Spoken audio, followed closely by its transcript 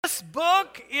This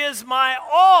book is my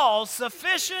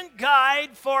all-sufficient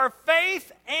guide for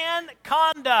faith and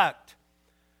conduct.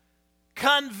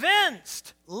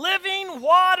 Convinced, living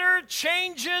water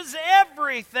changes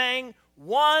everything,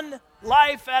 one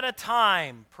life at a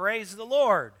time. Praise the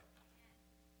Lord.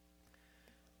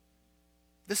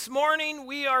 This morning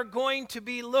we are going to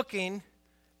be looking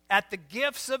at the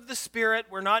gifts of the Spirit.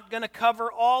 We're not going to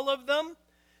cover all of them.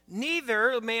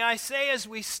 Neither, may I say, as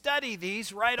we study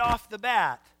these right off the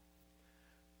bat,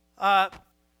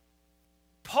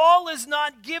 Paul is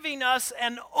not giving us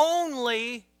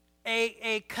a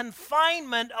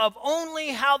confinement of only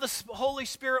how the Holy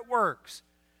Spirit works.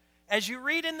 As you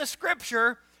read in the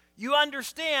Scripture, you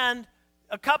understand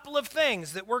a couple of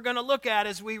things that we're going to look at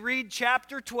as we read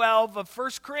chapter 12 of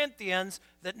 1 Corinthians,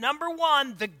 that number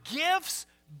one, the gifts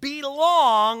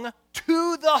belong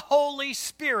to the Holy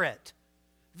Spirit.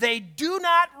 They do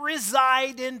not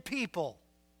reside in people.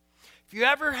 If you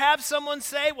ever have someone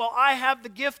say, well, I have the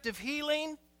gift of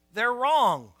healing, they're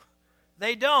wrong.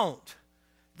 They don't.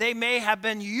 They may have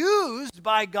been used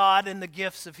by God in the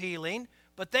gifts of healing,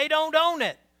 but they don't own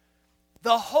it.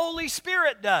 The Holy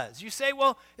Spirit does. You say,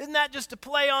 well, isn't that just a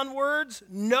play on words?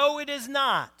 No, it is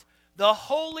not. The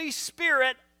Holy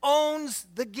Spirit owns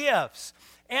the gifts.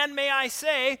 And may I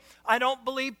say, I don't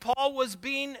believe Paul was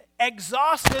being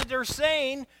exhausted or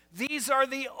saying these are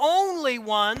the only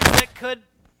ones that could.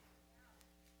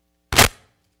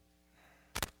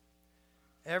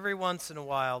 Every once in a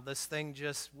while, this thing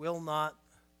just will not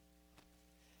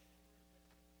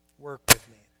work with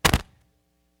me. I'm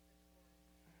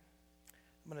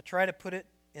going to try to put it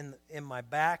in my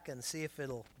back and see if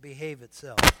it'll behave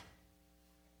itself.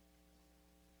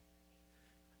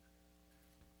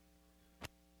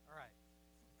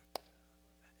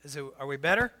 Are we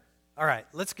better? All right,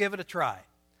 let's give it a try.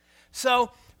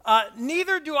 So,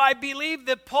 neither do I believe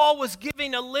that Paul was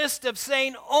giving a list of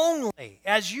saying only.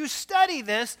 As you study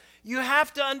this, you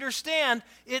have to understand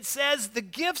it says the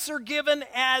gifts are given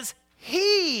as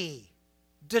He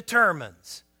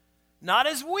determines. Not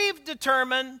as we've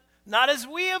determined, not as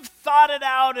we have thought it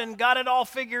out and got it all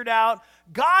figured out.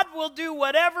 God will do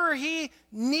whatever He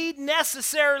need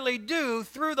necessarily do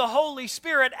through the Holy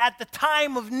Spirit at the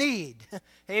time of need.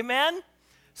 Amen?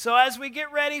 So as we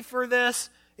get ready for this,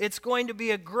 it's going to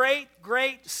be a great,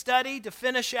 great study to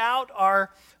finish out our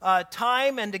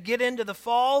time and to get into the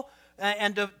fall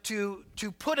and to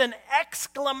put an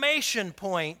exclamation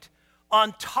point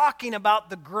on talking about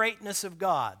the greatness of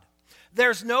God.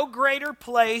 There's no greater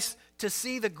place to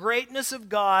see the greatness of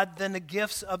God than the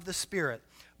gifts of the Spirit.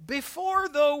 Before,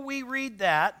 though, we read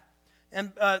that,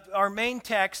 and our main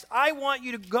text, I want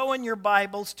you to go in your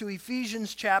Bibles to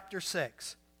Ephesians chapter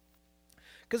 6.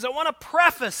 Because I want to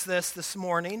preface this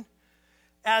morning,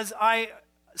 as I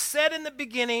said in the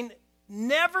beginning,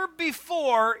 never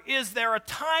before is there a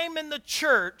time in the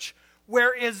church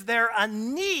where is there a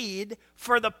need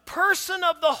for the person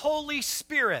of the Holy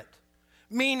Spirit,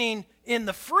 meaning in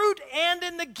the fruit and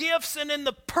in the gifts and in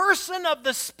the person of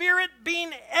the Spirit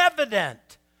being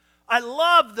evident. I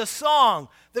love the song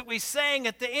that we sang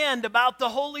at the end about the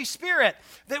Holy Spirit,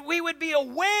 that we would be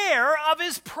aware of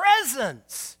His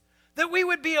presence, that we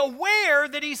would be aware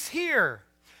that He's here,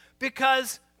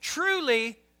 because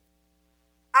truly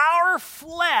our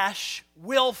flesh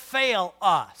will fail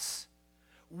us.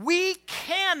 We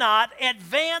cannot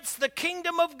advance the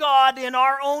kingdom of God in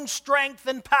our own strength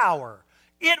and power.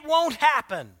 It won't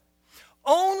happen.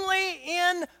 Only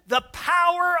in the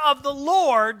power of the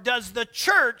Lord does the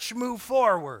church move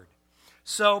forward.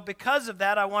 So because of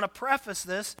that, I want to preface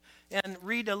this and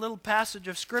read a little passage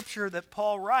of Scripture that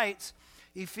Paul writes,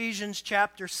 Ephesians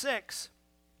chapter 6.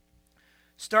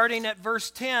 Starting at verse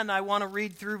 10, I want to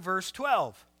read through verse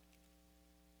 12.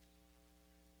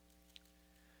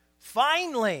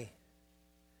 Finally,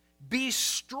 be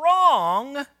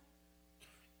strong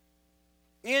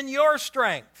in your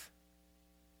strength.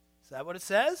 Is that what it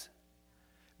says?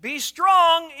 Be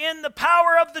strong in the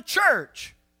power of the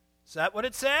church. Is that what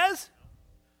it says?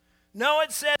 No,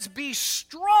 it says be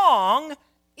strong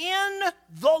in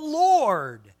the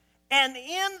Lord and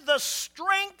in the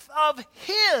strength of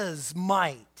His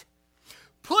might.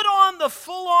 Put on the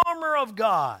full armor of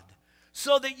God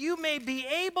so that you may be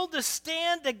able to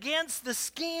stand against the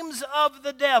schemes of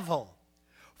the devil.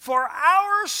 For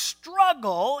our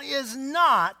struggle is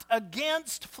not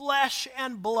against flesh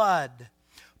and blood,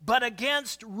 but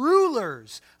against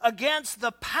rulers, against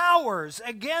the powers,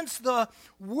 against the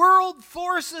world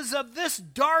forces of this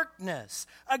darkness,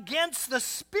 against the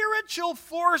spiritual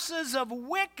forces of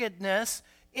wickedness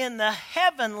in the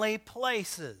heavenly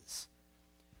places.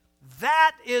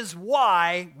 that is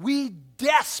why we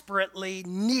desperately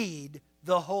need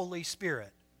the Holy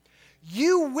Spirit.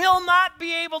 You will not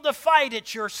be able to fight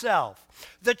it yourself.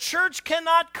 The church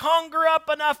cannot conjure up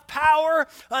enough power,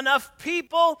 enough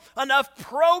people, enough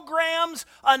programs,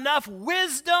 enough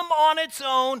wisdom on its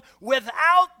own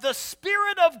without the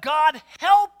Spirit of God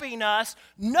helping us,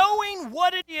 knowing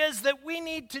what it is that we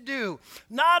need to do.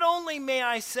 Not only, may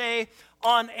I say,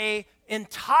 on an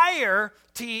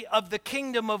entirety of the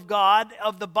kingdom of God,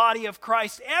 of the body of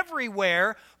Christ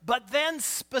everywhere, but then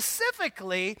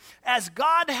specifically, as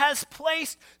God has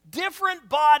placed different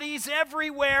bodies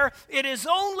everywhere, it is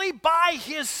only by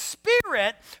His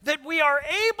Spirit that we are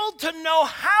able to know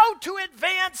how to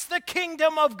advance the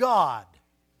kingdom of God.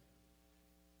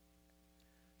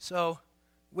 So,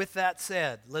 with that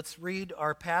said, let's read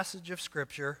our passage of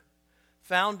Scripture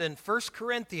found in 1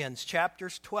 Corinthians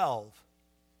chapters 12.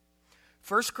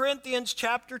 1 Corinthians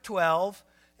chapter 12,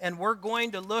 and we're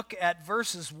going to look at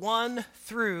verses 1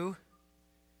 through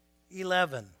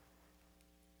 11.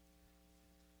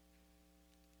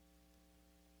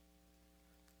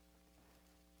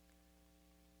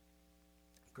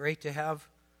 Great to have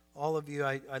all of you.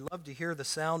 I love to hear the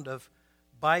sound of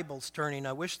Bibles turning.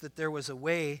 I wish that there was a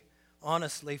way,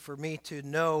 honestly, for me to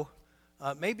know.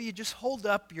 Maybe you just hold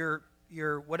up your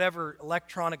whatever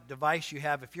electronic device you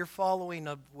have. If you're following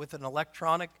with an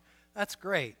electronic, that's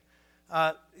great.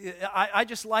 I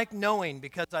just like knowing,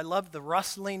 because I love the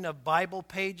rustling of Bible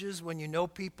pages when you know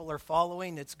people are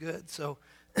following. It's good. So,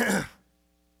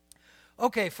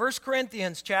 okay, 1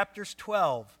 Corinthians chapters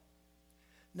 12.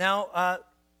 Now,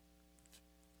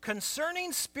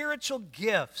 concerning spiritual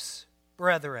gifts,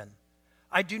 brethren,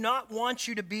 I do not want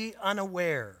you to be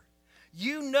unaware.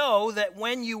 You know that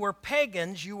when you were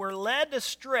pagans, you were led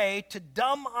astray to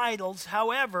dumb idols,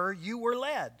 however you were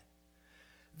led.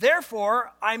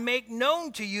 Therefore, I make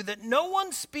known to you that no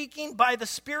one speaking by the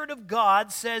Spirit of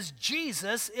God says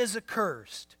Jesus is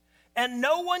accursed. And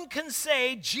no one can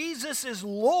say Jesus is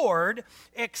Lord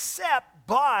except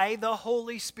by the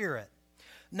Holy Spirit.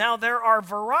 Now there are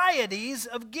varieties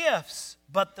of gifts,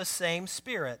 but the same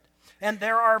Spirit. And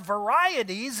there are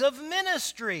varieties of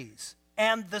ministries,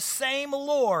 and the same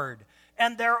Lord.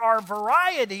 And there are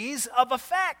varieties of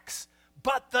effects,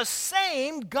 but the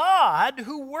same God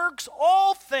who works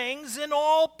all things in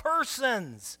all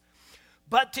persons.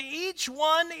 But to each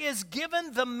one is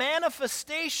given the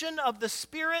manifestation of the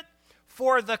Spirit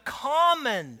for the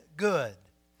common good.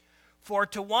 For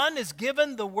to one is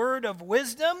given the word of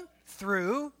wisdom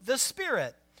through the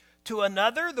Spirit, to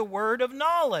another the word of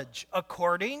knowledge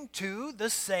according to the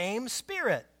same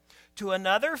Spirit, to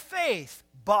another faith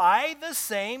by the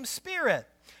same Spirit,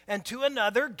 and to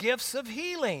another gifts of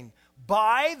healing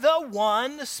by the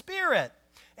one Spirit,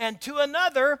 and to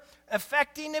another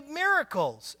effecting of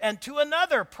miracles, and to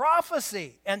another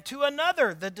prophecy, and to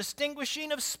another the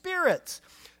distinguishing of spirits,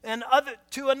 and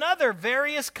to another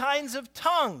various kinds of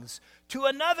tongues, to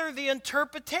another the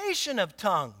interpretation of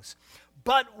tongues.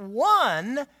 But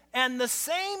one and the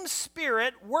same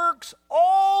Spirit works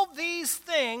all these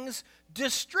things,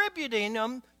 distributing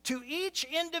them to each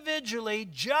individually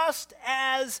just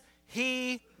as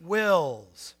He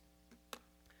wills.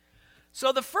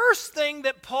 So the first thing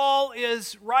that Paul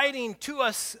is writing to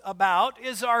us about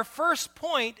is our first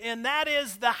point, and that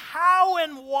is the how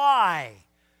and why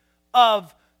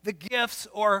of the gifts,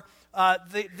 or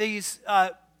these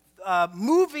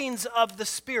movings of the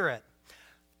Spirit.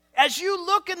 As you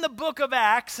look in the book of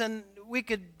Acts, and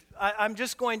I'm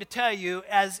just going to tell you,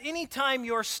 as any time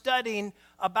you're studying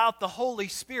about the Holy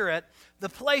Spirit, the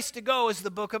place to go is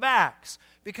the book of Acts.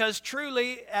 Because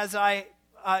truly, as I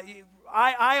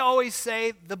always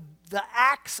say, the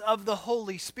acts of the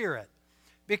Holy Spirit,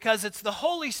 because it's the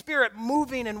Holy Spirit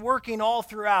moving and working all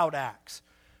throughout Acts.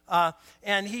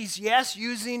 And He's, yes,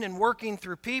 using and working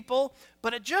through people,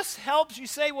 but it just helps. You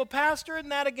say, well, Pastor, isn't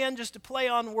that again just a play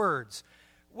on words?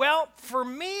 Well, for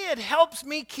me, it helps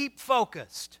me keep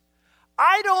focused.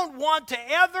 I don't want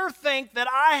to ever think that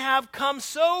I have come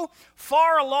so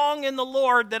far along in the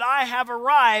Lord that I have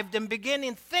arrived and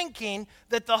beginning thinking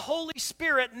that the Holy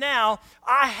Spirit now,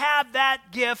 I have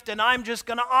that gift and I'm just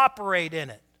going to operate in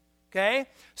it. Okay?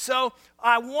 So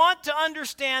I want to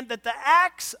understand that the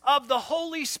acts of the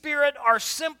Holy Spirit are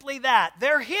simply that.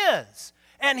 They're His.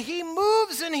 And He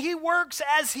moves and He works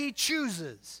as He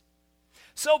chooses.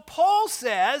 So Paul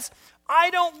says,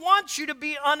 I don't want you to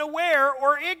be unaware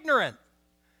or ignorant.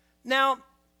 Now,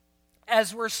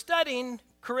 as we're studying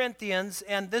Corinthians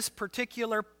and this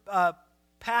particular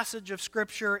passage of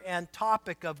Scripture and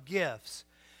topic of gifts,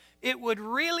 it would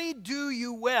really do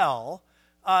you well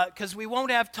because we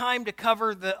won't have time to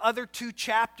cover the other 2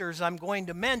 chapters I'm going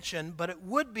to mention, but it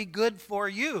would be good for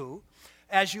you,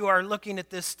 as you are looking at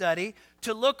this study,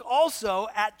 to look also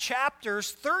at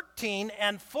chapters 13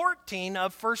 and 14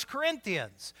 of 1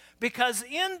 Corinthians, because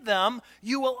in them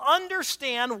you will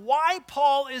understand why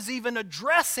Paul is even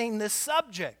addressing this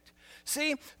subject.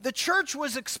 See, the church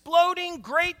was exploding,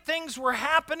 great things were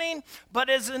happening, but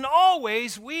as in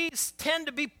always, we tend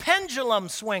to be pendulum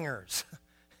swingers.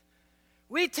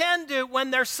 We tend to,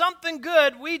 when there's something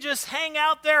good, we just hang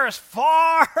out there as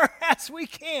far as we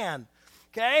can.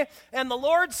 Okay? And the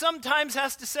Lord sometimes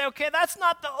has to say, okay, that's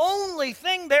not the only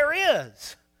thing there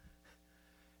is.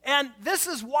 And this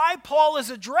is why Paul is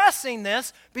addressing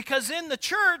this, because in the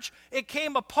church, it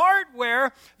came a part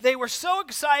where they were so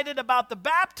excited about the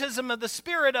baptism of the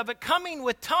Spirit, of it coming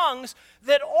with tongues,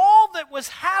 that all that was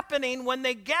happening when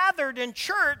they gathered in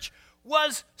church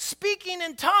was speaking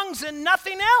in tongues and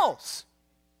nothing else.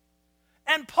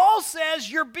 And Paul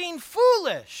says, you're being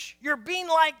foolish. You're being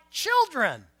like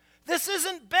children. This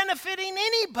isn't benefiting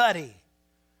anybody,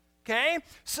 okay?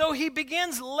 So he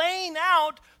begins laying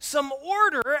out some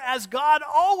order, as God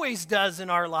always does in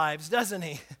our lives, doesn't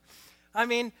he? I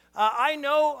mean, I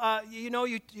know,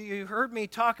 you heard me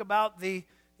talk about the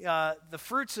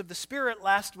fruits of the Spirit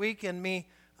last week, and me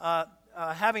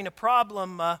having a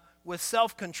problem with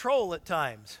self-control at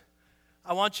times.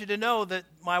 I want you to know that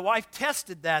my wife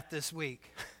tested that this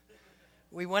week.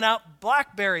 We went out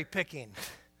blackberry picking.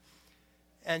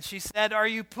 And she said, are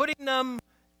you putting them,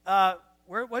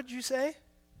 what did you say?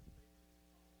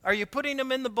 Are you putting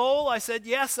them in the bowl? I said,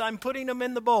 yes, I'm putting them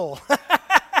in the bowl.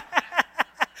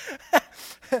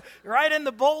 Right in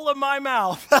the bowl of my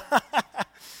mouth.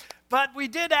 But we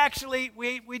did actually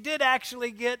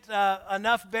get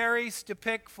enough berries to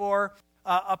pick for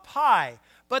a pie.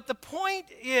 But the point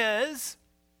is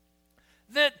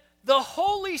that the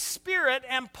Holy Spirit,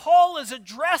 and Paul is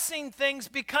addressing things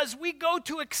because we go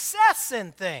to excess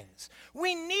in things.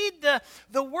 We need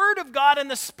the Word of God and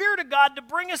the Spirit of God to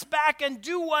bring us back and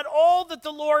do what all that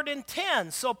the Lord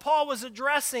intends. So Paul was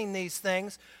addressing these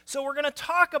things. So we're going to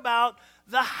talk about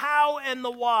the how and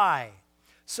the why.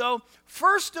 So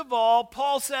first of all,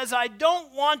 Paul says, I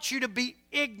don't want you to be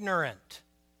ignorant.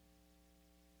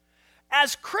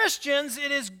 As Christians,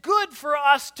 it is good for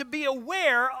us to be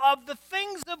aware of the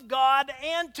things of God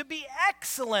and to be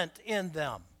excellent in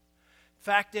them. In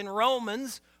fact, in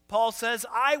Romans, Paul says,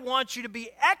 I want you to be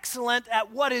excellent at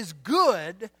what is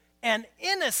good and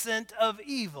innocent of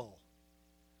evil.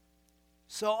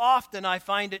 So often I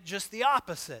find it just the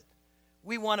opposite.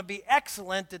 We want to be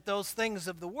excellent at those things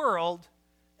of the world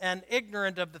and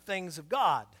ignorant of the things of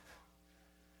God.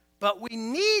 But we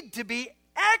need to be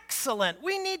excellent.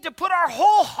 We need to put our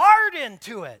whole heart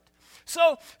into it.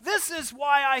 So this is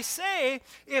why I say,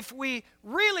 if we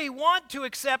really want to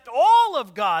accept all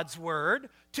of God's Word,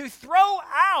 to throw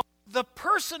out the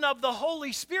person of the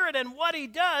Holy Spirit and what He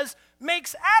does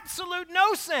makes absolute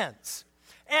no sense.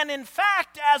 And in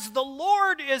fact, as the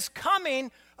Lord is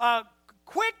coming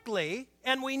quickly,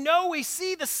 and we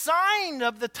see the sign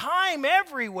of the time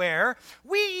everywhere,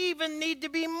 we even need to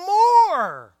be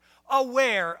more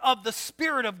aware of the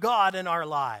Spirit of God in our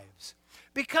lives.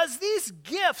 Because these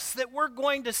gifts that we're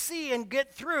going to see and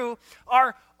get through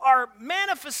are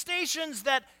manifestations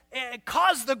that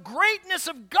cause the greatness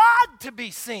of God to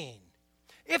be seen.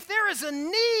 If there is a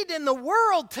need in the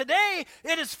world today,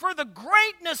 it is for the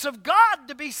greatness of God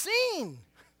to be seen.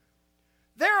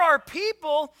 There are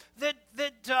people that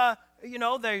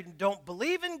they don't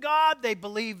believe in God. They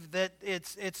believe that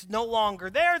it's no longer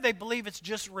there. They believe it's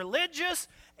just religious.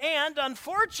 And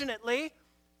unfortunately,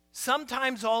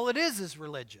 sometimes all it is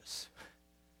religious.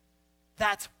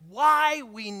 That's why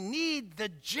we need the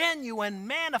genuine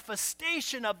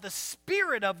manifestation of the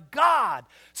Spirit of God,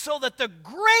 so that the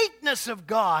greatness of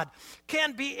God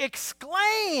can be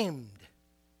exclaimed.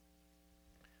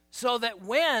 So that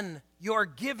when you're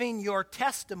giving your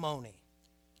testimony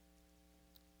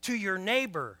to your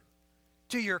neighbor,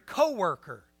 to your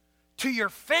coworker, to your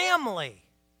family,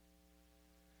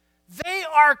 they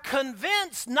are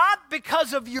convinced not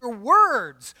because of your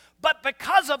words, but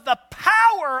because of the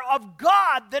power of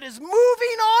God that is moving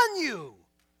on you,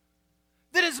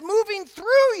 that is moving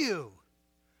through you.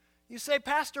 You say,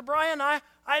 Pastor Brian, I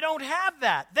don't have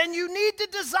that. Then you need to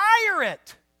desire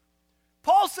it.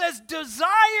 Paul says,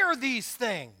 desire these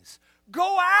things.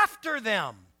 Go after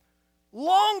them.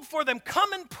 Long for them.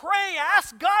 Come and pray.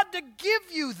 Ask God to give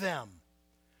you them.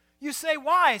 You say,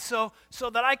 why? So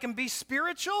that I can be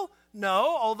spiritual?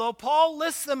 No, although Paul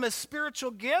lists them as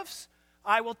spiritual gifts,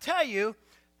 I will tell you,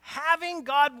 having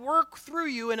God work through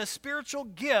you in a spiritual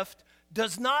gift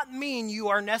does not mean you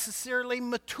are necessarily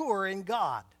mature in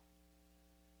God.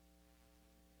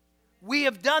 We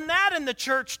have done that in the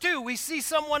church too. We see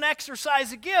someone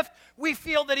exercise a gift, we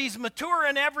feel that he's mature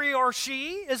in every, or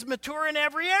she is mature in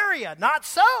every area. Not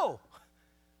so.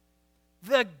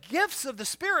 The gifts of the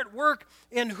Spirit work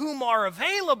in whom are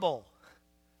available,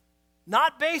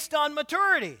 not based on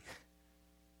maturity.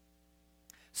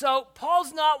 So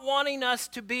Paul's not wanting us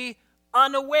to be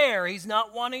unaware. He's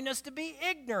not wanting us to be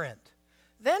ignorant.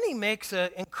 Then he makes an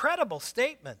incredible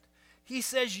statement. He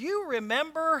says, you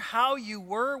remember how you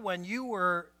were when you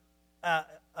were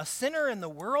a sinner in the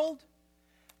world?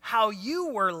 How you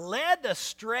were led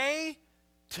astray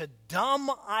to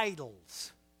dumb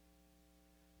idols.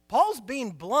 Paul's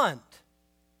being blunt.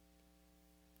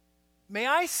 May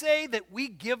I say that we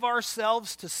give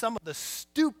ourselves to some of the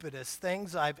stupidest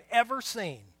things I've ever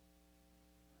seen.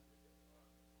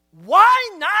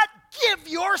 Why not give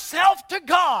yourself to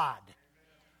God?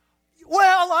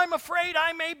 Well, I'm afraid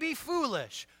I may be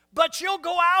foolish. But you'll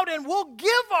go out and we'll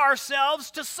give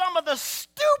ourselves to some of the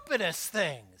stupidest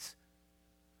things.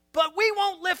 But we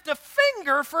won't lift a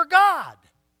finger for God.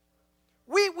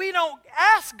 We don't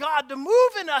ask God to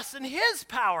move in us in His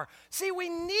power. See, we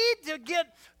need to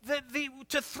get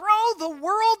to throw the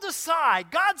world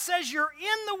aside. God says you're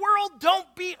in the world,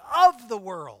 don't be of the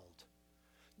world.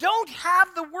 Don't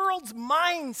have the world's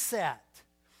mindset.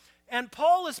 And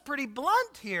Paul is pretty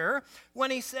blunt here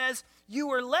when he says, you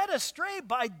were led astray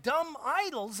by dumb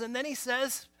idols. And then he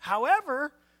says,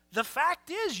 however, the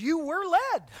fact is you were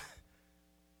led.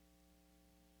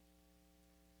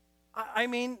 I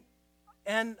mean,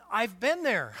 and I've been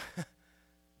there.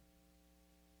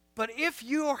 But if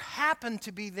you happen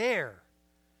to be there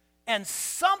and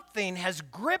something has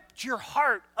gripped your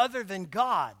heart other than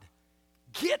God,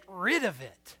 get rid of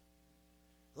it.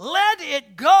 Let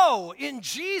it go in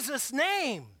Jesus'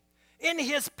 name. In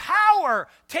His power,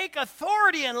 take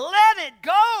authority and let it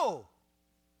go.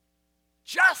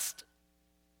 Just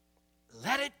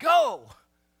let it go.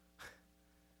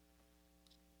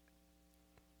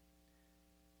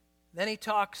 Then he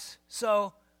talks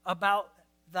about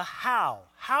the how.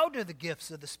 How do the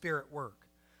gifts of the Spirit work?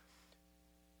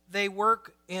 They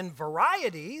work in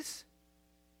varieties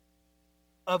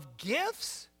of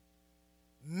gifts,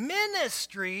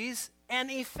 ministries,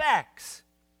 and effects.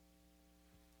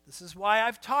 This is why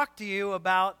I've talked to you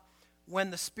about when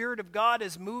the Spirit of God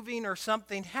is moving or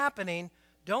something happening,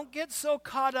 don't get so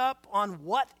caught up on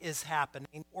what is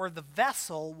happening or the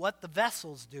vessel, what the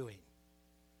vessel's doing.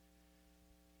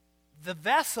 The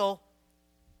vessel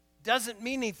doesn't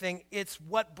mean anything. It's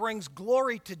what brings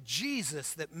glory to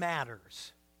Jesus that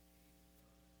matters.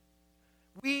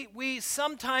 We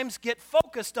sometimes get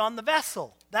focused on the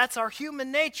vessel. That's our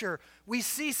human nature. We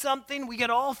see something, we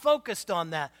get all focused on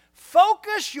that.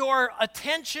 Focus your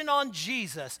attention on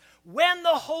Jesus. When the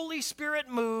Holy Spirit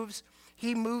moves,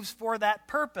 He moves for that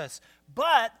purpose.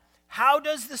 But how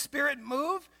does the Spirit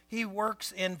move? He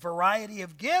works in variety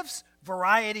of gifts,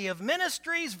 variety of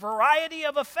ministries, variety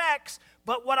of effects.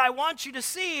 But what I want you to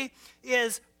see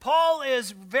is Paul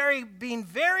is being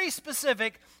very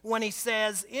specific when he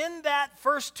says in that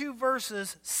first two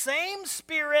verses, same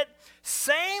Spirit,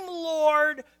 same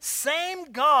Lord,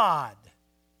 same God.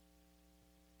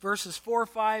 Verses 4,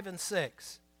 5, and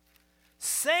 6.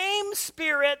 Same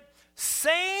Spirit,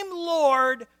 same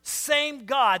Lord, same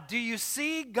God. Do you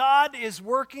see God is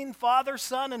working Father,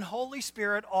 Son, and Holy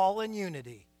Spirit all in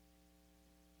unity?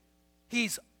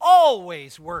 He's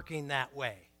always working that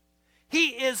way. He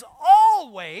is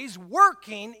always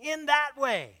working in that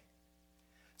way.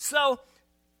 So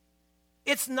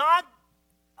it's not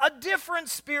a different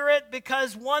spirit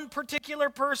because one particular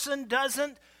person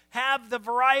doesn't have the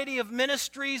variety of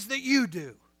ministries that you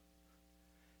do.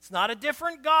 It's not a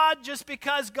different God just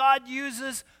because God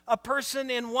uses a person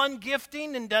in one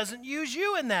gifting and doesn't use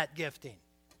you in that gifting.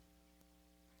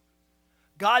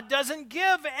 God doesn't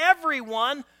give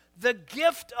everyone the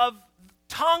gift of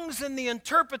tongues and the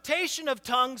interpretation of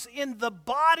tongues in the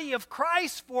body of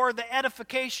Christ for the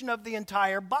edification of the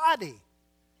entire body.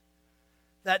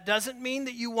 That doesn't mean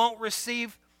that you won't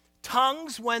receive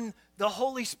tongues when the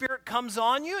Holy Spirit comes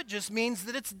on you. It just means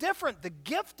that it's different. The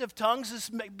gift of tongues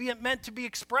is meant to be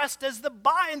expressed as the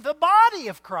body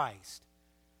of Christ.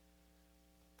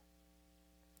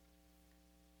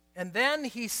 And then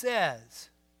he says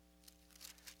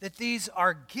that these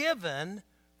are given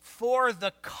for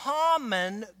the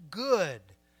common good.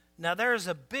 Now there's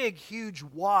a big, huge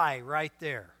why right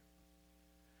there.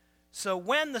 So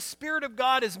when the Spirit of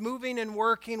God is moving and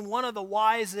working, one of the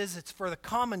whys is it's for the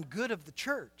common good of the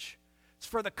church. It's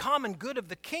for the common good of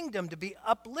the kingdom to be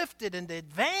uplifted and to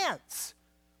advance.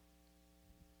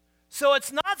 So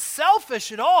it's not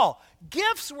selfish at all.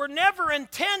 Gifts were never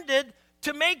intended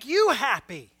to make you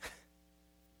happy.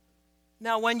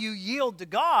 Now, when you yield to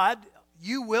God,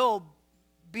 you will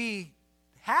be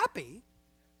happy.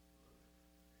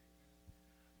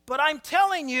 But I'm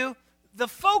telling you, the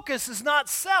focus is not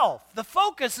self. The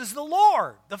focus is the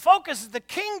Lord. The focus is the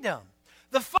kingdom.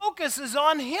 The focus is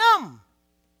on Him.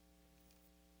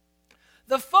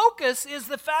 The focus is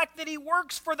the fact that He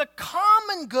works for the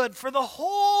common good, for the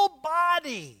whole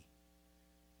body.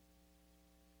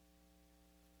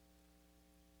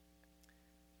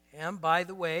 And by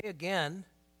the way, again,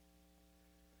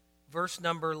 verse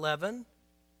number 11,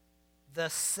 the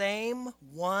same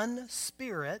one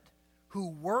Spirit who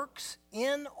works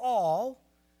in all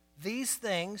these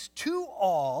things to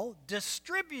all,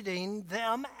 distributing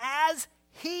them as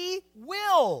He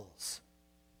wills.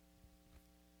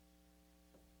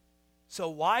 So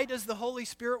why does the Holy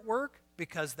Spirit work?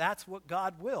 Because that's what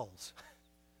God wills.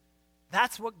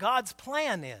 That's what God's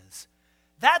plan is.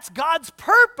 That's God's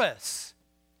purpose.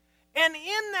 And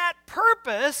in that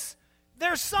purpose,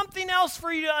 there's something else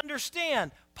for you to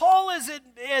understand. Paul is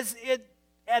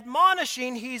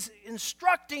admonishing, he's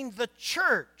instructing the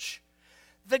church.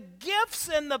 The gifts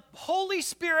and the Holy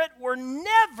Spirit were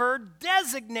never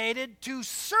designated to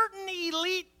certain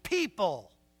elite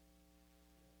people.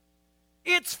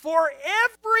 It's for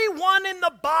everyone in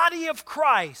the body of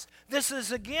Christ. This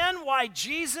is again why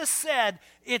Jesus said,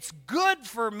 it's good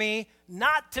for me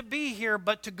not to be here,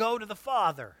 but to go to the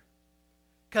Father.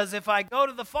 Because if I go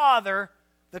to the Father,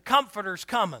 the Comforter's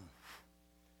coming.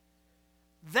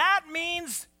 That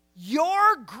means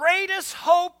your greatest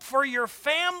hope for your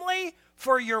family,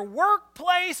 for your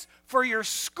workplace, for your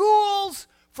schools,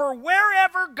 for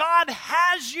wherever God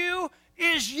has you,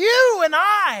 is you and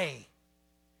I.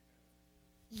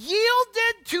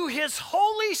 Yielded to His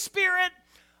Holy Spirit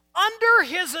under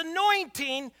His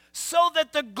anointing so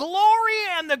that the glory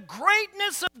and the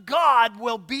greatness of God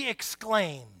will be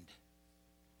exclaimed.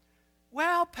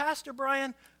 Well, Pastor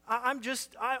Brian,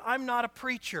 I'm not a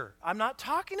preacher. I'm not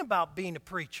talking about being a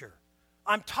preacher.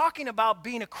 I'm talking about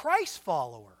being a Christ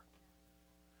follower.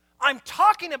 I'm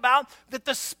talking about that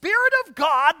the Spirit of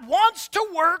God wants to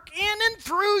work in and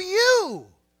through you.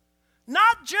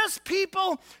 Not just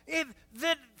people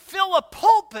that fill a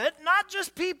pulpit, not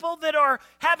just people that are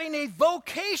having a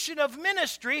vocation of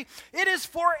ministry. It is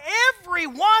for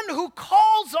everyone who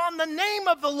calls on the name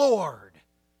of the Lord.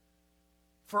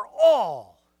 For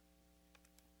all.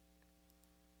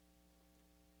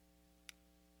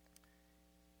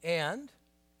 And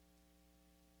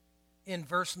in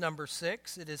verse number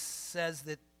 6, it says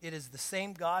that it is the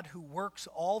same God who works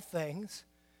all things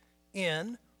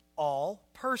in all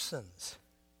persons.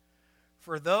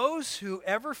 For those who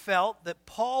ever felt that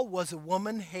Paul was a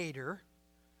woman hater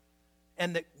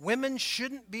and that women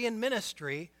shouldn't be in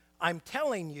ministry, I'm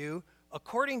telling you,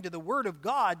 according to the Word of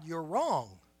God, you're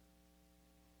wrong.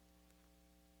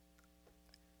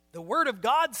 The Word of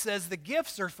God says the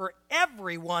gifts are for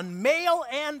everyone, male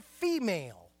and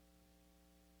female.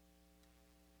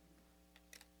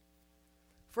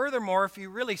 Furthermore, if you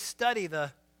really study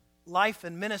the life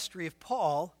and ministry of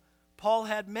Paul, Paul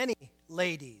had many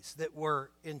ladies that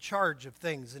were in charge of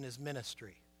things in his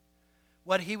ministry.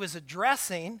 What he was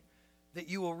addressing, that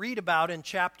you will read about in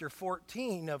chapter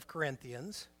 14 of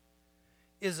Corinthians,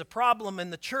 is a problem in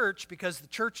the church because the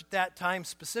church at that time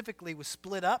specifically was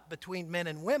split up between men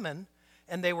and women,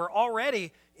 and they were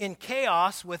already in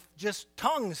chaos with just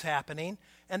tongues happening,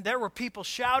 and there were people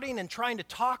shouting and trying to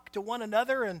talk to one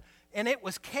another, and it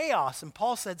was chaos. And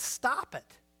Paul said, stop it.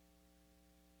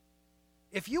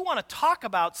 If you want to talk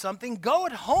about something, go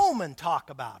at home and talk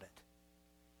about it.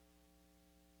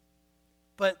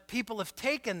 But people have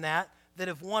taken that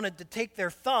have wanted to take their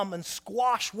thumb and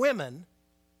squash women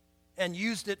and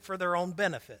used it for their own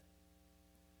benefit.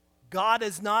 God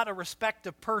is not a respect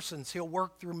of persons. He'll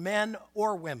work through men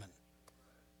or women.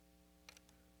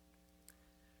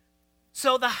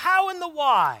 So the how and the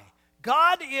why.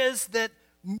 God is that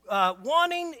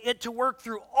wanting it to work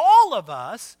through all of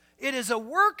us. It is a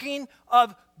working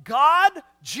of God,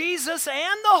 Jesus,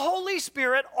 and the Holy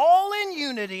Spirit all in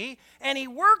unity, and He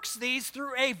works these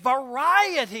through a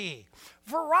variety.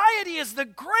 Variety is the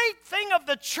great thing of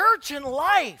the church and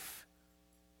life.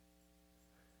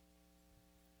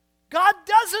 God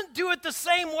doesn't do it the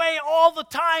same way all the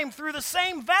time, through the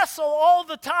same vessel all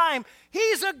the time.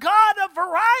 He's a God of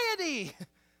variety.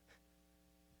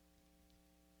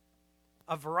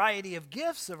 A variety of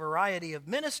gifts, a variety of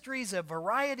ministries, a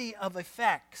variety of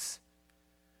effects.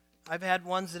 I've had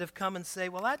ones that have come and say,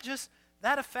 well,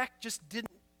 that effect just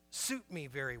didn't suit me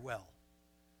very well.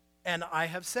 And I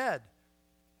have said,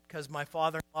 because my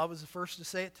father-in-law was the first to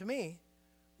say it to me.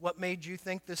 What made you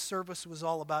think this service was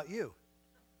all about you?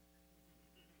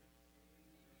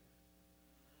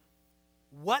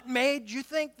 What made you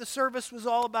think the service was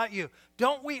all about you?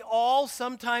 Don't we all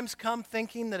sometimes come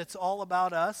thinking that it's all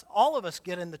about us? All of us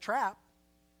get in the trap,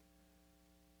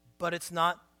 but it's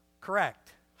not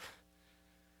correct.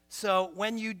 So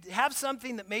when you have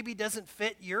something that maybe doesn't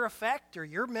fit your effect or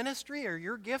your ministry or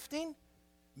your gifting,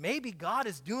 maybe God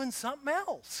is doing something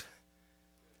else.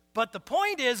 But the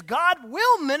point is, God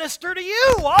will minister to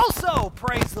you also,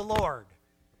 praise the Lord.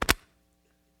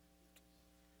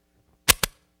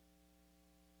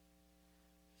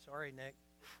 Sorry, Nick.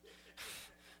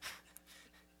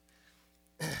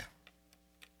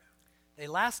 They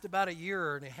last about a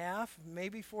year and a half,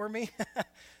 maybe for me.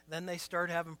 Then they start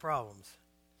having problems.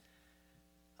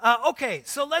 Okay,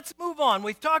 so let's move on.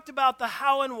 We've talked about the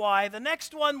how and why. The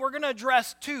next one, we're going to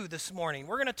address two this morning.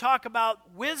 We're going to talk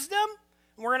about wisdom,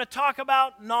 and we're going to talk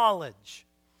about knowledge.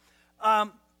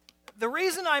 The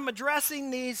reason I'm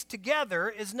addressing these together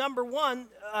is, number one,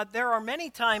 there are many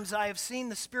times I have seen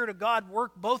the Spirit of God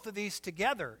work both of these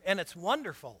together, and it's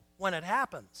wonderful when it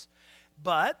happens.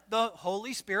 But the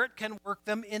Holy Spirit can work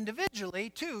them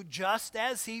individually too, just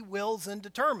as He wills and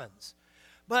determines.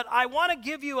 But I want to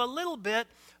give you a little bit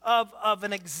of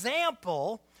an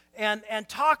example and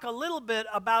talk a little bit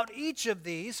about each of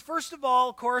these. First of all,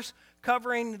 of course,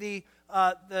 covering the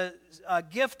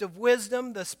gift of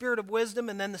wisdom, the spirit of wisdom,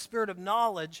 and then the spirit of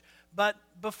knowledge. But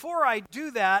before I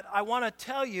do that, I want to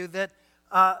tell you that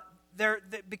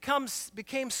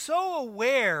became so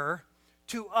aware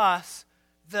to us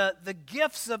the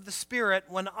gifts of the Spirit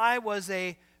when I was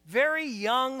a very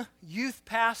young youth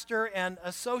pastor and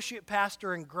associate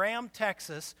pastor in Graham,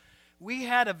 Texas. We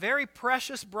had a very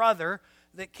precious brother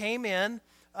that came in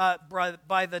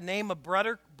by the name of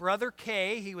Brother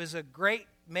Kay. He was a great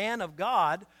man of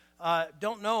God.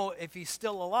 Don't know if he's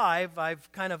still alive. I've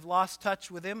kind of lost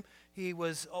touch with him. He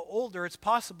was older. It's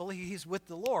possible he's with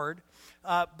the Lord.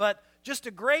 But just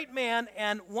a great man.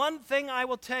 And one thing I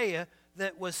will tell you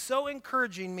that was so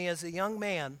encouraging me as a young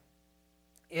man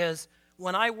is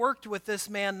when I worked with this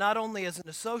man, not only as an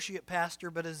associate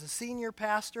pastor, but as a senior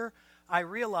pastor, I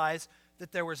realized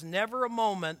that there was never a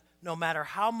moment, no matter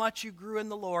how much you grew in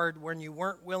the Lord, when you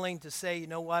weren't willing to say, you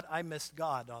know what, I missed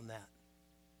God on that.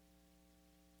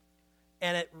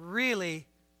 And it really,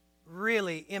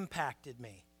 really impacted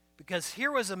me. Because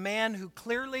here was a man who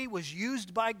clearly was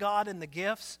used by God in the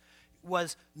gifts,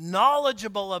 was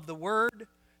knowledgeable of the Word,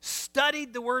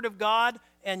 studied the Word of God,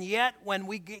 and yet when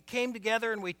we came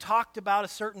together and we talked about a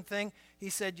certain thing, he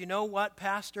said, you know what,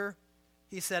 Pastor?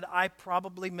 He said, I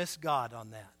probably missed God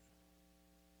on that.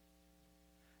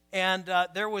 And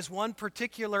there was one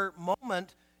particular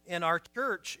moment in our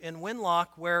church in Winlock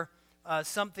where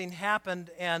something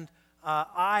happened, and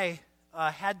I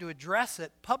had to address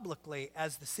it publicly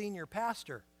as the senior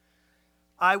pastor.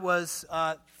 I was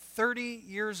 30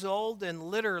 years old and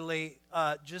literally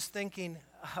just thinking,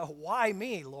 why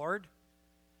me, Lord?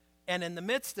 And in the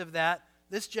midst of that,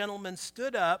 this gentleman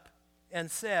stood up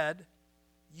and said,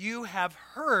 you have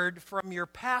heard from your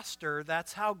pastor.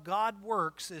 That's how God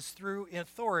works, is through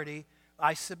authority.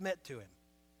 I submit to him.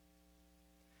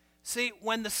 See,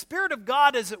 when the Spirit of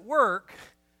God is at work,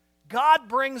 God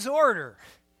brings order.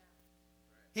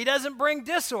 He doesn't bring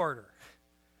disorder.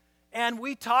 And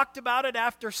we talked about it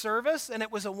after service, and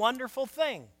it was a wonderful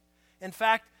thing. In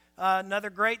fact, another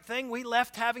great thing, we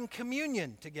left having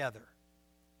communion together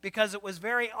because it was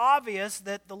very obvious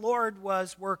that the Lord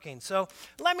was working. So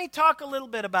let me talk a little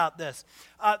bit about this.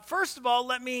 First of all,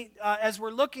 let me, as we're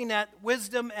looking at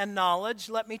wisdom and knowledge,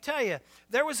 let me tell you,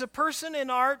 there was a person in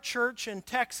our church in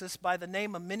Texas by the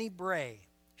name of Minnie Bray.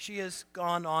 She has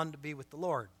gone on to be with the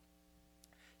Lord.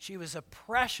 She was a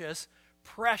precious,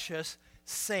 precious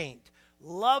saint.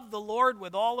 Loved the Lord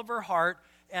with all of her heart,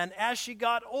 and as she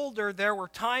got older, there were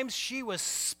times she was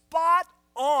spot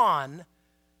on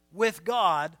with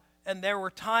God, and there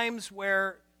were times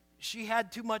where she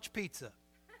had too much pizza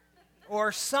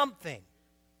or something.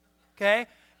 Okay?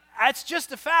 That's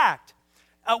just a fact.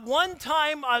 At one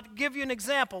time, I'll give you an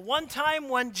example. One time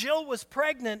when Jill was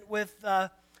pregnant with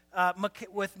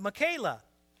Michaela,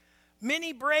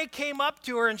 Minnie Bray came up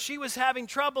to her, and she was having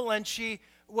trouble, and she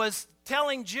was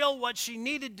telling Jill what she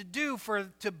needed to do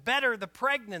to better the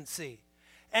pregnancy.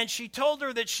 And she told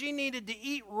her that she needed to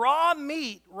eat raw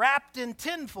meat wrapped in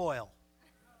tinfoil.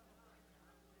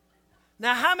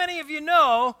 Now, how many of you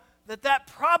know that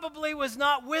probably was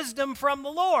not wisdom from the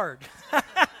Lord?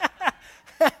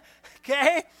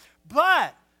 Okay?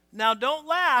 But, now don't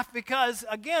laugh, because,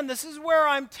 again, this is where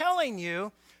I'm telling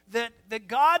you that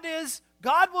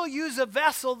God will use a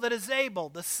vessel that is able.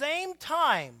 The same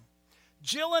time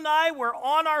Jill and I were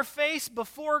on our face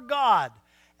before God,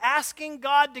 asking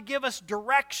God to give us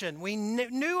direction. We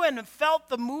knew and felt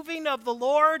the moving of the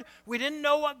Lord. We didn't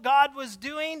know what God was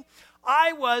doing.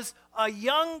 I was a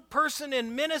young person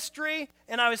in ministry,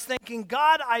 and I was thinking,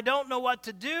 God, I don't know what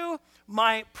to do.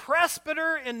 My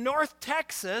presbyter in North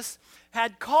Texas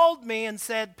had called me and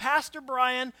said, Pastor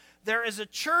Brian, there is a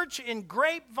church in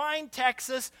Grapevine,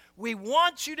 Texas. We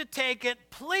want you to take it.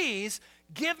 Please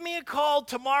give me a call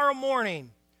tomorrow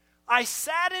morning. I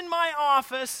sat in my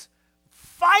office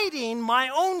fighting my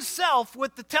own self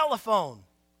with the telephone.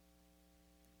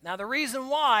 Now, the reason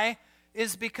why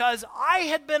is because I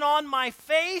had been on my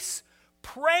face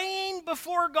praying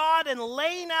before God and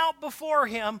laying out before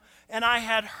Him, and I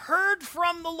had heard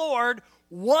from the Lord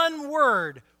one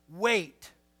word: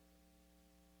 wait.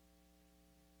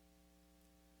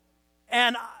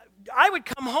 And I would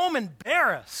come home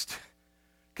embarrassed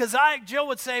because Jill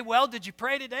would say, well, did you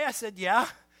pray today? I said, yeah.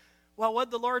 Well,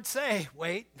 what'd the Lord say?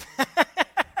 Wait.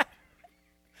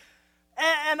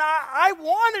 And I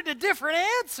wanted a different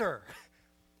answer.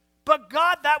 But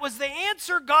God, that was the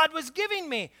answer God was giving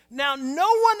me. Now, no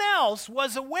one else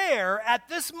was aware at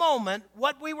this moment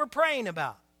what we were praying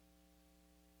about.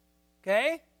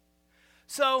 Okay?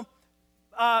 So,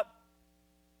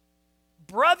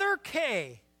 Brother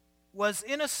K was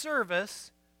in a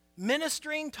service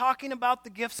ministering, talking about the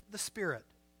gifts of the Spirit.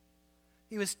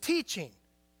 He was teaching.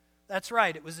 That's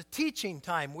right, it was a teaching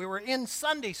time. We were in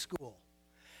Sunday school.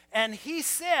 And he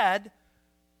said,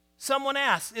 someone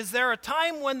asked, is there a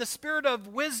time when the spirit of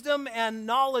wisdom and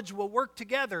knowledge will work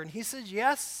together? And he says,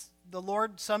 yes, the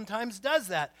Lord sometimes does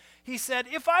that. He said,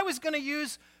 if I was going to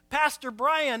use Pastor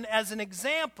Brian as an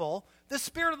example, the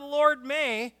Spirit of the Lord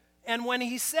may, and when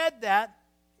he said that,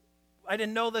 I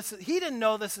didn't know this, he didn't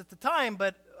know this at the time,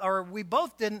 or we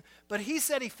both didn't, but he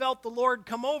said he felt the Lord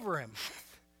come over him.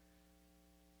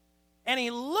 And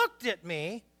he looked at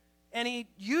me, and he,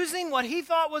 using what he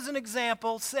thought was an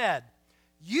example, said,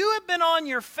 you have been on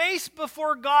your face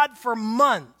before God for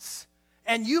months,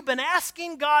 and you've been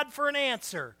asking God for an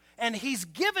answer, and He's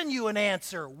given you an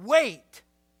answer. Wait.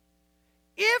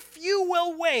 If you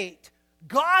will wait,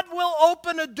 God will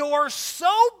open a door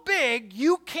so big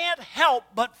you can't help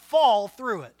but fall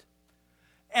through it.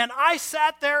 And I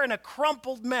sat there in a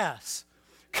crumpled mess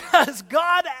because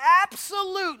God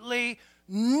absolutely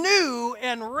knew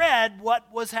and read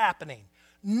what was happening.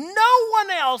 No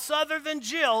one else other than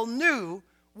Jill knew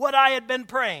what I had been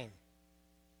praying.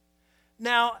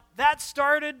 Now, that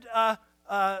started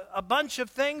a bunch of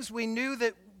things. We knew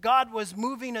that God was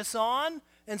moving us on,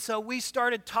 and so we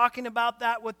started talking about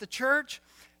that with the church.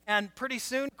 And pretty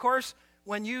soon, of course,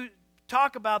 when you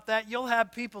talk about that, you'll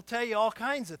have people tell you all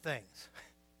kinds of things.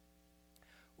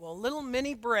 Well, little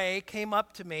Minnie Bray came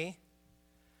up to me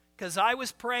because I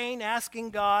was praying,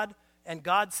 asking God, and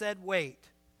God said, wait.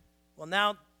 Well,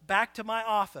 now, back to my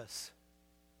office.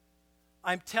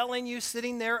 I'm telling you,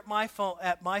 sitting there at my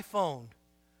phone,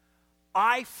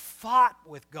 I fought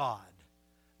with God.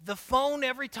 The phone,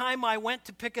 every time I went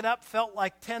to pick it up, felt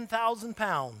like 10,000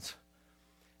 pounds.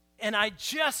 And I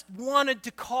just wanted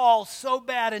to call so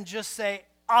bad and just say,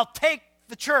 I'll take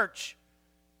the church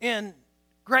in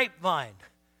Grapevine.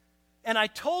 And I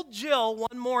told Jill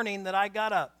one morning that I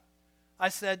got up.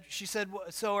 She said,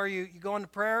 so are you going to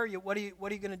prayer? What are you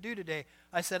going to do today?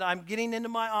 I said, I'm getting into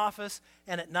my office,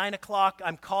 and at 9 o'clock,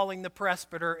 I'm calling the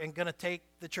presbyter and going to take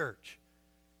the church.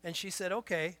 And she said,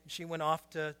 okay. She went off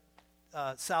to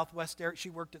Southwest Air. She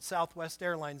worked at Southwest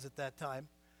Airlines at that time.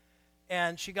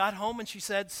 And she got home and she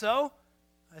said, so?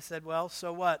 I said, well,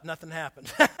 so what? Nothing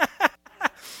happened.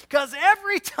 Because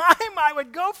every time I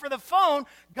would go for the phone,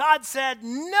 God said,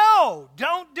 no,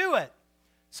 don't do it.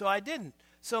 So I didn't.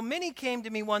 So Minnie came to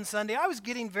me one Sunday. I was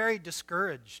getting very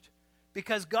discouraged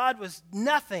because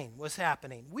nothing was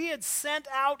happening. We had sent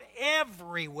out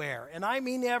everywhere, and I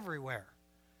mean everywhere,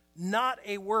 not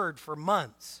a word for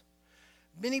months.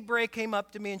 Minnie Bray came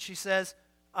up to me and she says,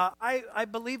 I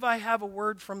believe I have a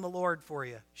word from the Lord for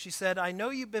you. She said, I know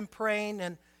you've been praying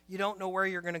and you don't know where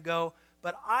you're going to go,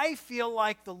 but I feel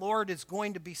like the Lord is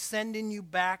going to be sending you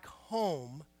back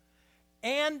home.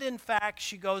 And in fact,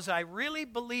 she goes, I really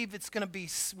believe it's going to be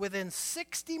within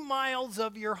 60 miles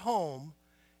of your home,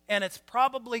 and it's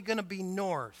probably going to be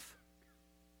north.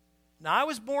 Now, I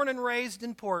was born and raised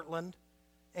in Portland,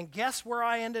 and guess where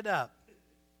I ended up?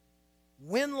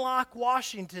 Winlock,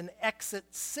 Washington, exit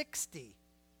 60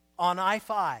 on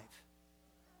I-5.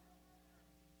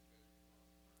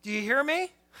 Do you hear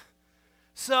me?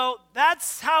 So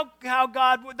that's how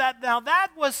God, that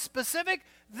was specific.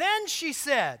 then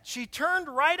she turned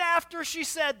right after she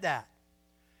said that.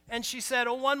 And she said,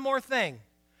 oh, one more thing.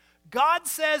 God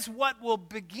says what will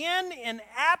begin in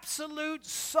absolute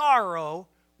sorrow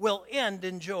will end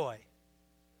in joy.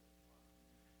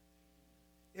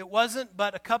 It wasn't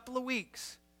but a couple of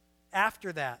weeks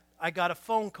after that, I got a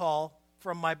phone call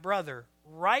from my brother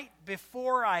right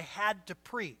before I had to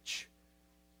preach.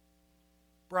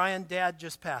 Brian, Dad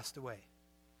just passed away.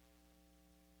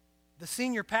 The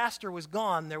senior pastor was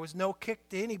gone. There was no kick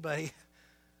to anybody.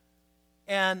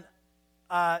 And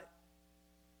I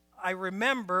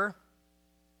remember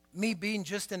me being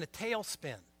just in a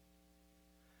tailspin.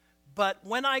 But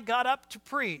when I got up to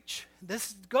preach,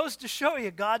 this goes to show you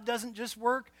God doesn't just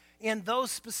work in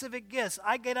those specific gifts.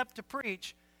 I get up to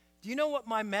preach. Do you know what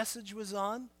my message was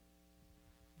on?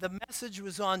 The message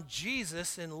was on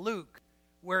Jesus in Luke,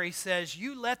 where he says,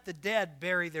 you let the dead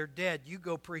bury their dead. You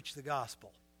go preach the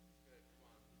gospel.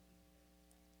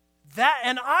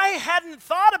 And I hadn't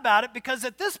thought about it because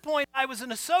at this point I was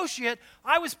an associate.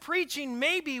 I was preaching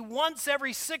maybe once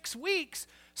every 6 weeks.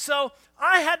 So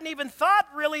I hadn't even thought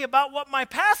really about what my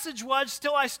passage was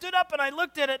till I stood up and I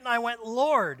looked at it and I went,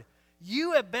 Lord,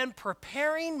 you have been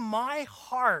preparing my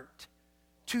heart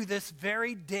to this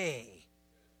very day.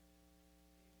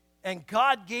 And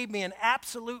God gave me an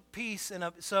absolute peace. And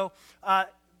so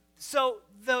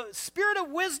the spirit of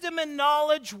wisdom and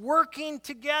knowledge working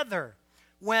together.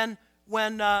 When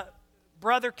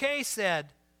Brother Kay said,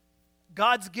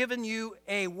 God's given you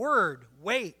a word,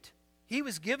 wait. He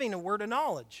was giving a word of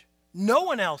knowledge. No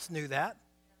one else knew that.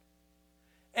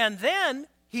 And then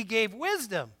he gave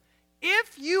wisdom.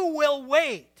 If you will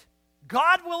wait,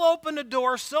 God will open a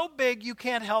door so big you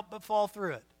can't help but fall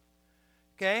through it.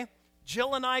 Okay?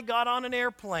 Jill and I got on an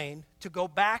airplane to go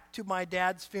back to my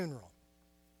dad's funeral.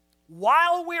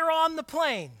 While we're on the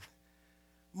plane,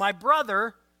 my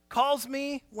brother calls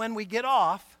me when we get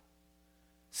off,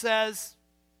 says,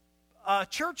 a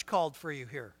church called for you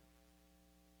here.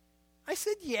 I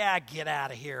said, yeah, get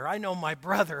out of here. I know my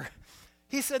brother.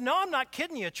 He said, no, I'm not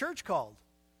kidding you. A church called.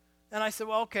 And I said,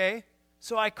 well, okay.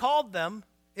 So I called them.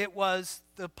 It was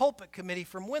the pulpit committee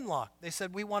from Winlock. They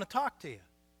said, we want to talk to you.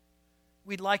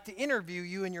 We'd like to interview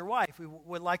you and your wife. We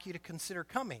would like you to consider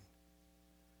coming.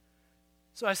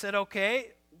 So I said, okay,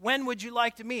 when would you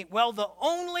like to meet? Well, the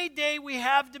only day we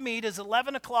have to meet is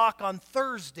 11 o'clock on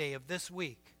Thursday of this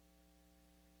week.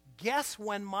 Guess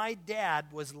when my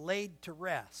dad was laid to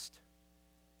rest?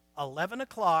 11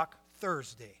 o'clock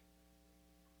Thursday.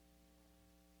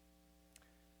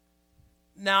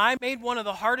 Now, I made one of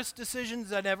the hardest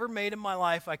decisions I'd ever made in my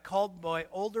life. I called my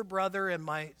older brother and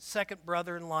my second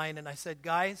brother in line, and I said,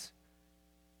 guys,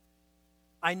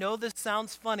 I know this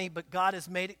sounds funny, but God has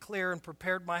made it clear and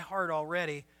prepared my heart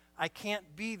already. I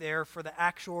can't be there for the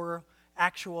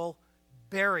actual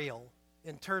burial,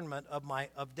 interment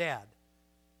of Dad.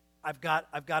 I've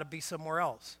got to be somewhere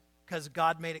else because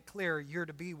God made it clear you're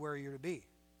to be where you're to be.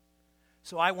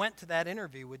 So I went to that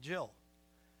interview with Jill.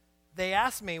 They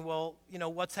asked me, well,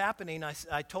 what's happening?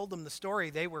 I told them the story.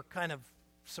 They were kind of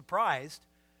surprised.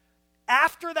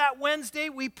 After that Wednesday,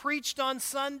 we preached on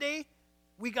Sunday.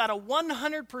 We got a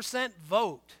 100%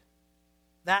 vote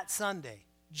that Sunday.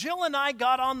 Jill and I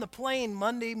got on the plane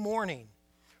Monday morning.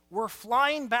 We're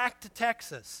flying back to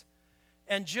Texas.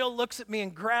 And Jill looks at me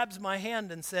and grabs my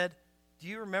hand and said, do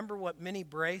you remember what Minnie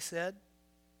Bray said?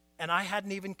 And I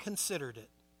hadn't even considered it.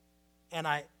 And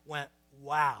I went,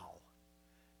 wow.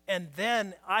 And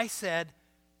then I said,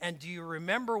 and do you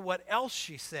remember what else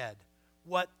she said?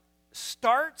 What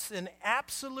starts in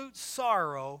absolute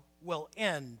sorrow will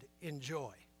end in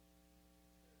joy.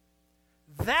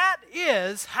 That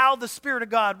is how the Spirit of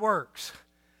God works.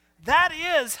 That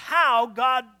is how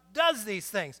God does these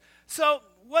things. So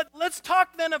let's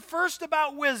talk then first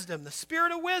about wisdom, the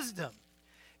spirit of wisdom.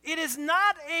 It is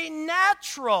not a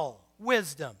natural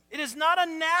wisdom. It is not a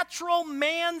natural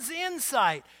man's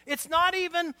insight. It's not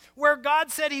even where God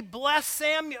said he blessed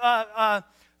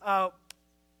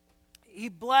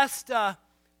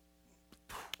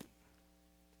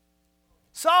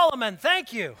Solomon.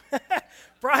 Thank you.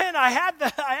 Brian, I had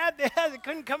it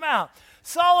couldn't come out.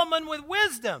 Solomon with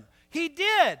wisdom. He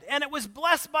did, and it was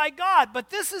blessed by God. But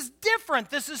this is different.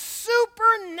 This is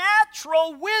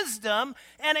supernatural wisdom,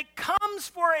 and it comes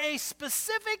for a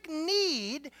specific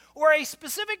need or a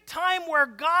specific time where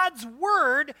God's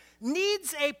word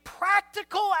needs a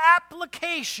practical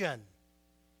application.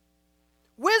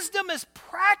 Wisdom is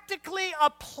practically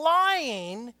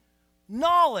applying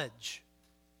knowledge.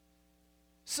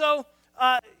 So,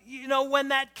 when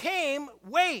that came,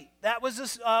 wait, that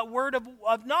was a word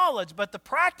of knowledge. But the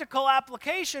practical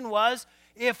application was,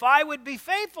 if I would be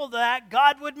faithful to that,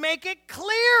 God would make it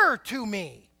clear to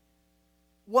me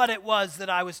what it was that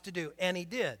I was to do. And he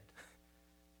did.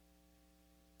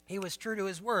 He was true to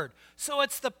his word. So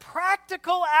it's the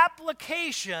practical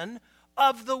application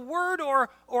of the word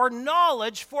or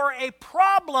knowledge for a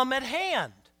problem at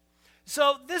hand.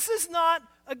 So this is not,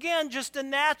 again, just a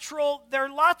natural. There are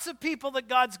lots of people that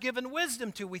God's given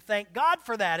wisdom to. We thank God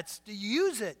for that. It's to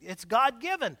use it. It's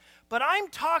God-given. But I'm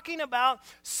talking about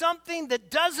something that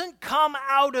doesn't come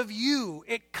out of you.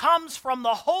 It comes from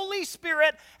the Holy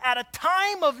Spirit at a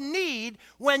time of need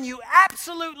when you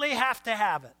absolutely have to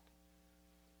have it.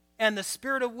 And the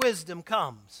spirit of wisdom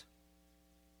comes.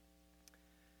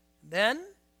 Then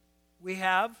we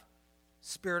have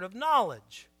spirit of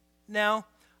knowledge. Now,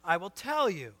 I will tell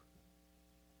you,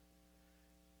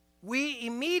 we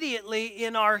immediately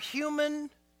in our human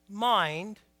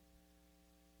mind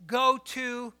go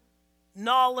to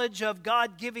knowledge of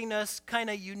God giving us kind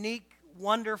of unique,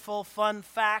 wonderful, fun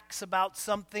facts about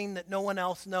something that no one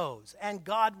else knows. And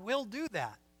God will do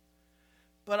that.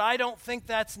 But I don't think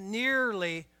that's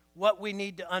nearly what we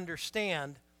need to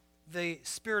understand the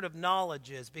spirit of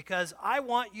knowledge is, because I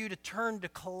want you to turn to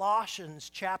Colossians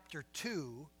chapter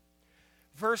 2,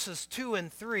 verses 2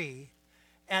 and 3,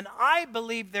 and I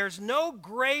believe there's no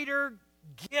greater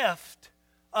gift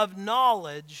of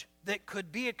knowledge that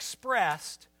could be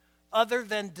expressed other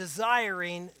than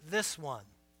desiring this one.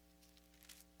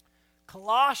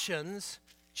 Colossians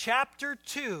chapter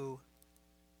 2,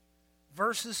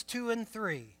 verses 2 and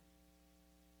 3.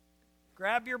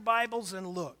 Grab your Bibles and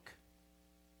look.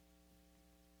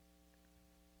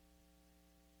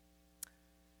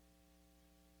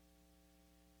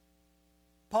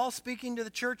 Paul, speaking to the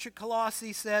church at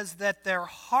Colossae, says that their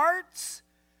hearts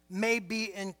may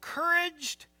be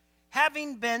encouraged,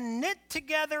 having been knit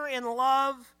together in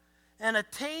love and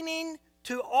attaining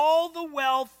to all the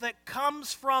wealth that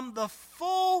comes from the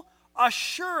full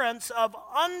assurance of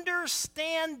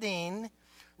understanding,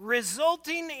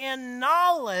 resulting in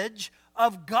knowledge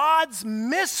of God's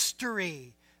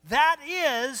mystery, that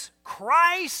is,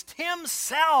 Christ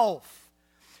himself,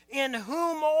 in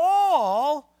whom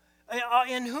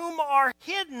are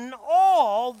hidden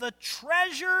all the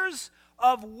treasures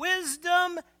of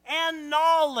wisdom and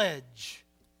knowledge.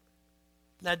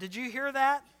 Now, did you hear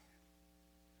that?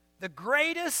 The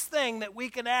greatest thing that we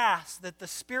can ask that the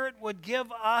Spirit would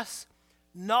give us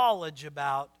knowledge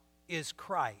about is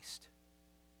Christ.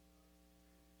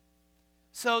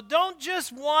 So don't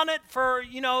just want it for,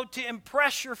 to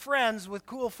impress your friends with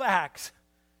cool facts.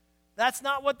 That's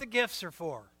not what the gifts are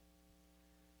for.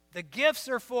 The gifts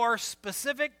are for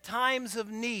specific times of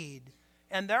need.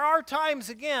 And there are times,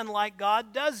 again, like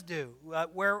God does do,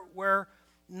 where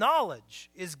knowledge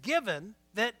is given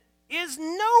that is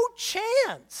no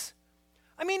chance.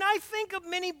 I mean, I think of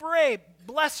Minnie Bray,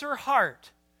 bless her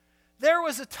heart. There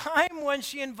was a time when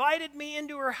she invited me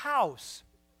into her house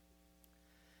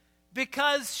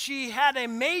because she had a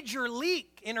major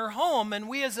leak in her home, and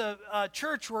we as a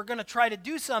church were going to try to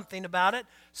do something about it.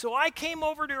 So I came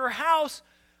over to her house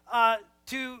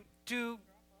to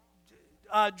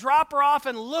drop her off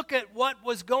and look at what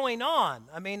was going on.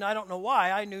 I mean, I don't know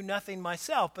why. I knew nothing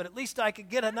myself, but at least I could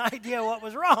get an idea what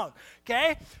was wrong,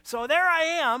 okay? So there I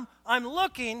am. I'm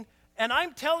looking, and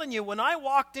I'm telling you, when I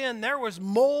walked in, there was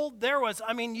mold.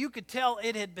 You could tell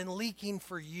it had been leaking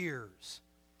for years.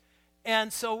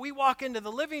 And so we walk into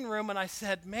the living room, and I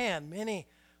said, man, Minnie,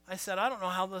 I said, I don't know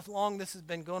how long this has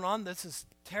been going on. This is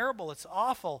terrible. It's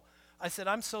awful. I said,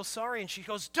 I'm so sorry. And she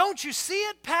goes, don't you see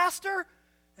it, Pastor?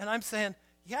 And I'm saying,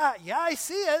 yeah, I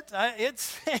see it.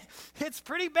 It's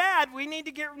pretty bad. We need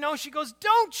to get, no. She goes,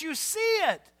 don't you see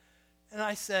it? And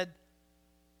I said,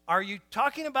 are you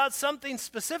talking about something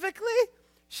specifically?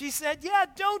 She said, yeah,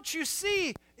 don't you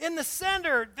see in the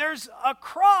center there's a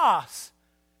cross?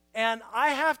 And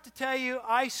I have to tell you,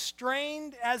 I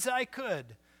strained as I could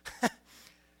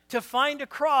to find a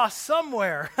cross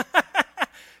somewhere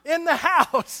in the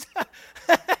house.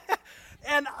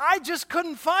 And I just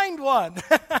couldn't find one.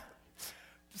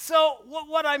 So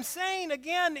what I'm saying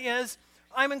again is,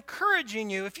 I'm encouraging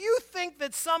you. If you think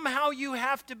that somehow you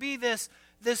have to be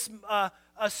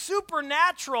a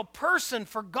supernatural person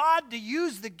for God to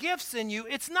use the gifts in you,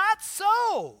 it's not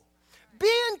so.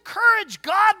 Be encouraged.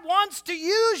 God wants to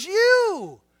use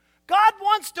you. God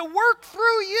wants to work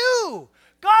through you.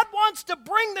 God wants to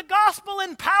bring the gospel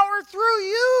in power through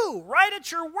you, right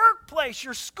at your workplace,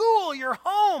 your school, your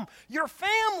home, your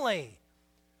family.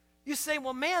 You say,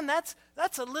 well, man, that's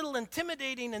a little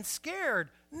intimidating and scared.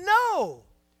 No.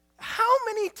 how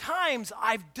many times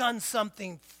I've done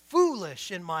something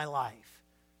foolish in my life.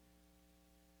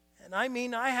 And I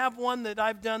mean, I have one that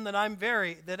I've done that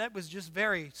it was just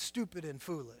very stupid and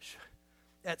foolish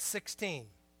at 16.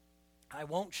 I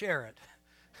won't share it.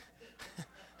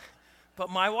 But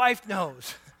my wife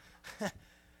knows.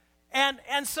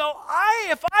 And so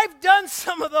if I've done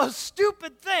some of those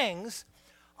stupid things,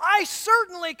 I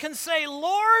certainly can say,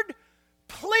 Lord,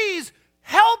 please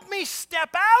help me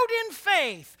step out in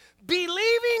faith,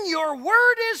 believing your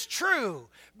word is true,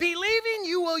 believing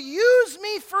you will use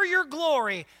me for your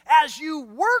glory as you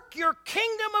work your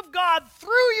kingdom of God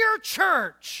through your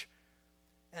church.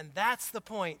 And that's the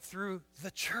point, through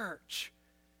the church.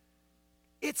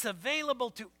 It's available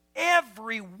to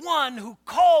everyone who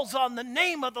calls on the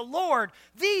name of the Lord.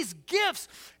 These gifts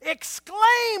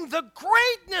exclaim the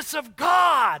greatness of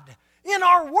God in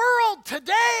our world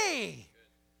today.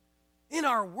 In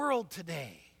our world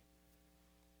today.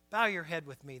 Bow your head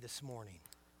with me this morning.